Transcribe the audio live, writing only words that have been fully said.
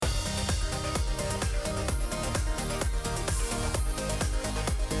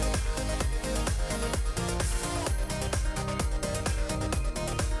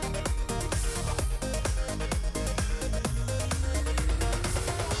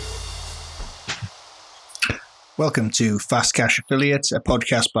Welcome to Fast Cash Affiliates, a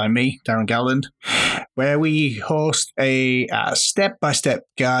podcast by me, Darren Gowland, where we host a step-by-step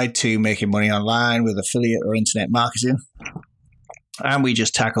guide to making money online with affiliate or internet marketing. And we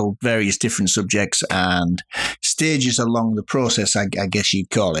just tackle various different subjects and stages along the process, I guess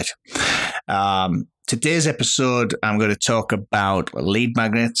you'd call it. Today's episode, I'm going to talk about lead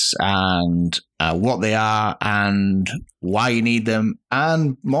magnets and what they are and why you need them,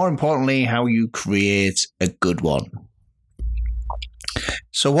 and more importantly, how you create a good one.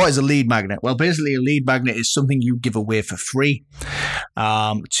 So what is a lead magnet? Well, basically a lead magnet is something you give away for free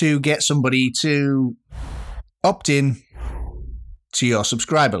to get somebody to opt in to your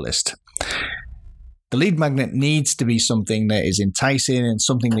subscriber list. The lead magnet needs to be something that is enticing and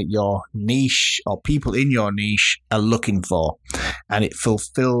something that your niche or people in your niche are looking for, and it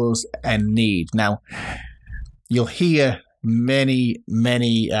fulfills a need. Now, you'll hear many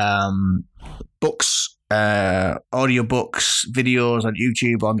books, audiobooks, videos on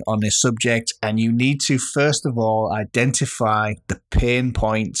YouTube on this subject, and you need to first of all identify the pain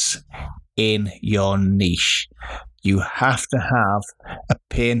points in your niche. You have to have a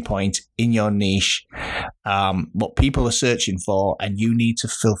pain point in your niche, what people are searching for, and you need to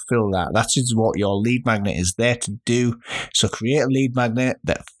fulfill that. That is what your lead magnet is there to do. So create a lead magnet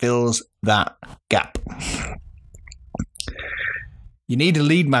that fills that gap. You need a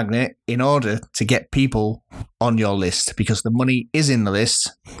lead magnet in order to get people on your list, because the money is in the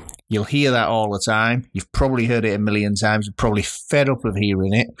list. You'll hear that all the time. You've probably heard it a million times. You're probably fed up of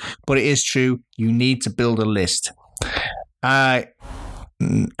hearing it, but it is true. You need to build a list. I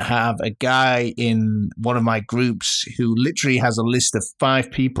have a guy in one of my groups who literally has a list of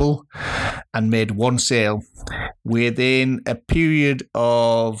 5 people and made one sale within a period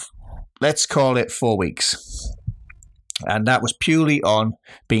of, let's call it 4 weeks. And that was purely on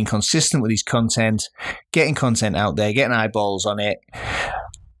being consistent with his content, getting content out there, getting eyeballs on it,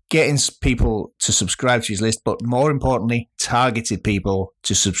 getting people to subscribe to his list, but more importantly, targeted people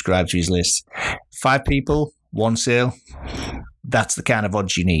to subscribe to his list. 5 people, 1 sale. That's the kind of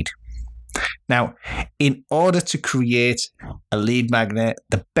odds you need. Now, in order to create a lead magnet,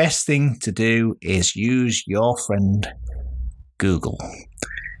 the best thing to do is use your friend Google.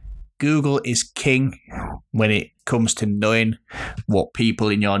 Google is king when it comes to knowing what people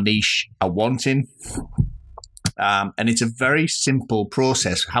in your niche are wanting. And it's a very simple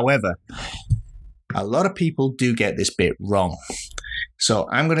process. However, a lot of people do get this bit wrong. So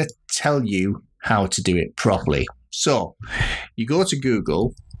I'm going to tell you how to do it properly. So you go to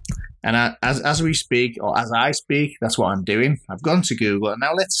Google, and as we speak, or as I speak, that's what I'm doing. I've gone to Google, and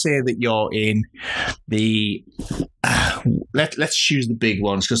now let's say that you're in the let's choose the big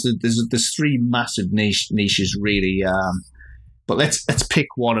ones, because there's 3 massive niches really. But let's pick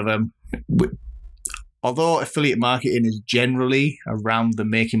one of them. Although affiliate marketing is generally around the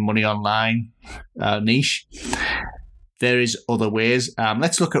making money online niche, there is other ways.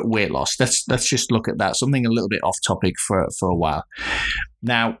 Let's look at weight loss. Let's just look at that. Something a little bit off topic for a while.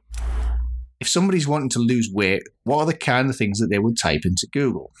 Now, if somebody's wanting to lose weight, what are the kind of things that they would type into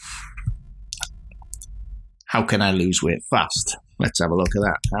Google? How can I lose weight fast? Let's have a look at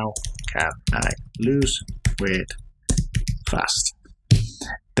that. How can I lose weight fast?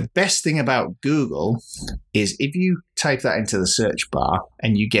 The best thing about Google is if you type that into the search bar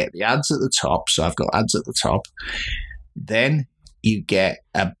and you get the ads at the top, so I've got ads at the top, then you get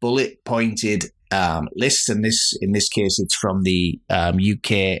a bullet pointed list, and in this case it's from the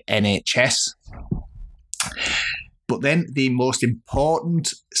UK NHS. But then the most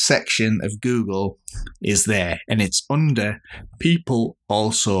important section of Google is there, and it's under People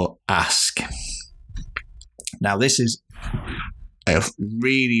Also Ask. Now this is a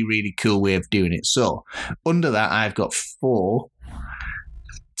really, really cool way of doing it. So under that, I've got 4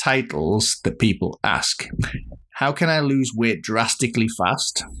 titles that people ask. How can I lose weight drastically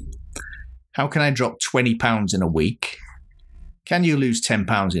fast? How can I drop 20 pounds in a week? Can you lose 10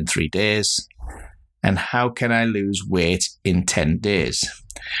 pounds in 3 days? And how can I lose weight in 10 days?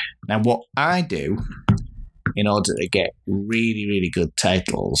 Now, what I do in order to get really, really good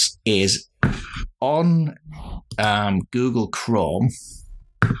titles is on Google Chrome,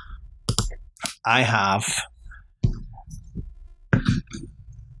 I have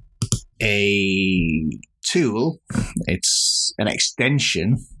a tool. It's an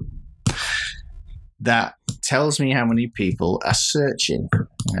extension that tells me how many people are searching.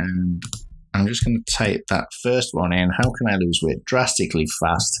 And I'm just going to type that first one in. How can I lose weight drastically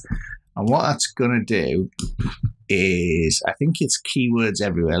fast? And what that's going to do is, I think it's keywords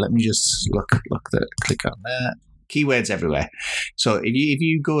everywhere. Let me just click on that. Keywords Everywhere. So if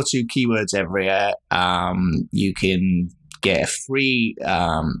you go to Keywords Everywhere, you can get a free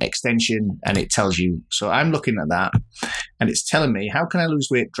extension, and it tells you. So I'm looking at that, and it's telling me, how can I lose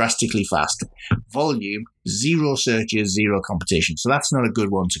weight drastically fast? Volume, 0 searches, 0 competition. So that's not a good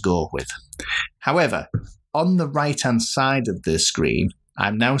one to go with. However, on the right-hand side of the screen,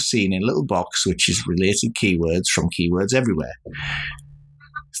 I'm now seeing a little box which is related keywords from Keywords Everywhere.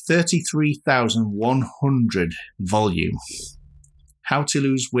 33,100 volume. How to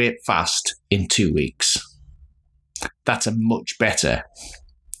lose weight fast in 2 weeks. That's a much better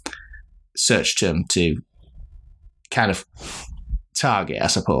search term to kind of target, I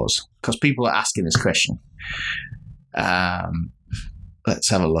suppose, because people are asking this question. Let's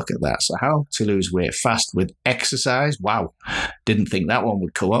have a look at that. So how to lose weight fast with exercise. Wow. Didn't think that one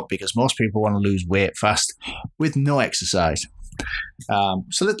would come up, because most people want to lose weight fast with no exercise. So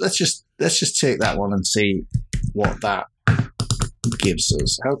let's just take that one and see what that gives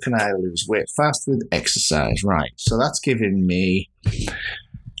us. How can I lose weight fast with exercise? Right. So that's giving me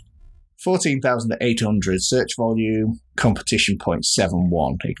 14,800 search volume, competition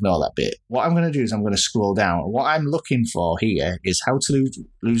 0.71. Ignore that bit. What I'm going to do is I'm going to scroll down. What I'm looking for here is how to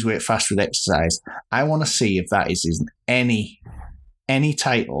lose weight fast with exercise. I want to see if that is in any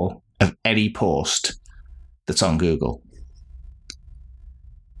title of any post that's on Google.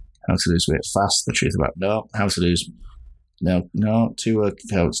 How to lose weight fast, the truth about how to lose how to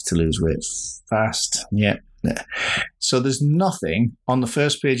lose weight fast. Yeah. So there's nothing on the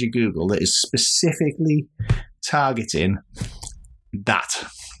first page of Google that is specifically targeting that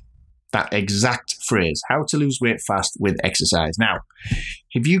exact phrase, how to lose weight fast with exercise. Now,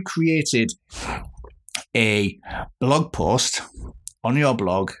 if you created a blog post on your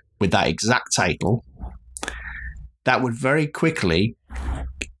blog with that exact title, that would very quickly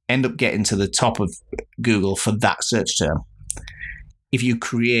end up getting to the top of Google for that search term. If you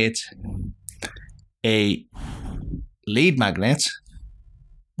create a lead magnet,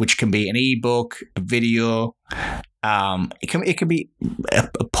 which can be an ebook, a video, it can be a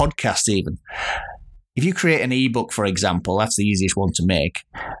podcast even. If you create an ebook, for example, that's the easiest one to make.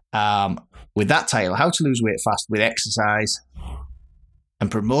 With that title, how to lose weight fast with exercise,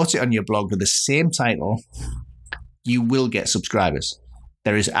 and promote it on your blog with the same title, you will get subscribers.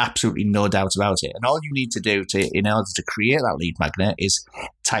 There is absolutely no doubt about it. And all you need to do in order to create that lead magnet is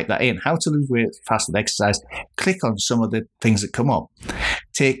type that in. How to lose weight fast with exercise. Click on some of the things that come up.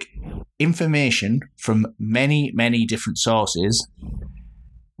 Take information from many, many different sources,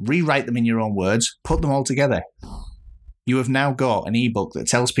 rewrite them in your own words, put them all together. You have now got an ebook that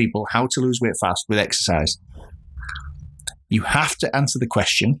tells people how to lose weight fast with exercise. You have to answer the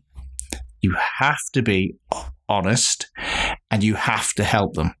question. You have to be honest, and you have to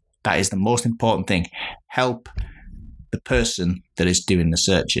help them. That is the most important thing. Help the person that is doing the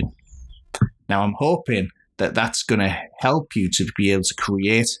searching. Now, I'm hoping that that's going to help you to be able to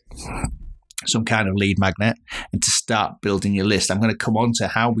create some kind of lead magnet and to start building your list. I'm going to come on to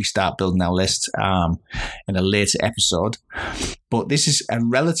how we start building our list in a later episode. But this is a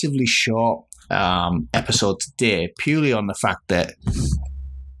relatively short episode today, purely on the fact that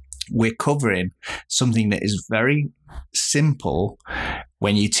we're covering something that is very simple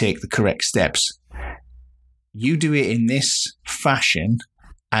when you take the correct steps. You do it in this fashion,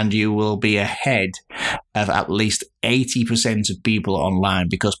 and you will be ahead of at least 80% of people online,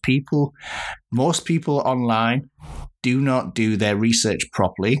 because most people online do not do their research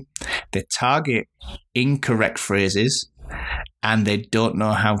properly. They target incorrect phrases, and they don't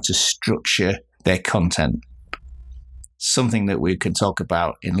know how to structure their content. Something that we can talk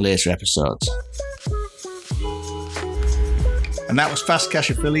about in later episodes. And that was Fast Cash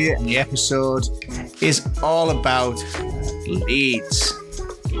Affiliate, and the episode is all about leads.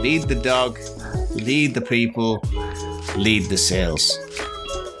 Lead the dog, lead the people, lead the sales.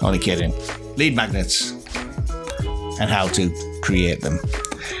 Only kidding. Lead magnets and how to create them.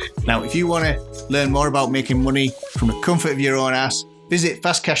 Now, if you want to learn more about making money from the comfort of your own ass, visit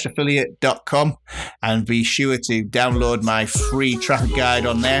fastcashaffiliate.com and be sure to download my free traffic guide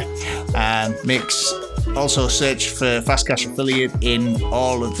on there, and also search for Fast Cash Affiliate in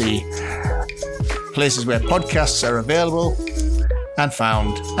all of the places where podcasts are available and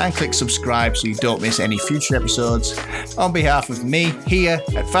found, and click subscribe so you don't miss any future episodes. On behalf of me here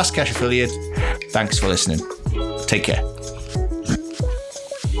at Fast Cash Affiliate, thanks for listening. Take care.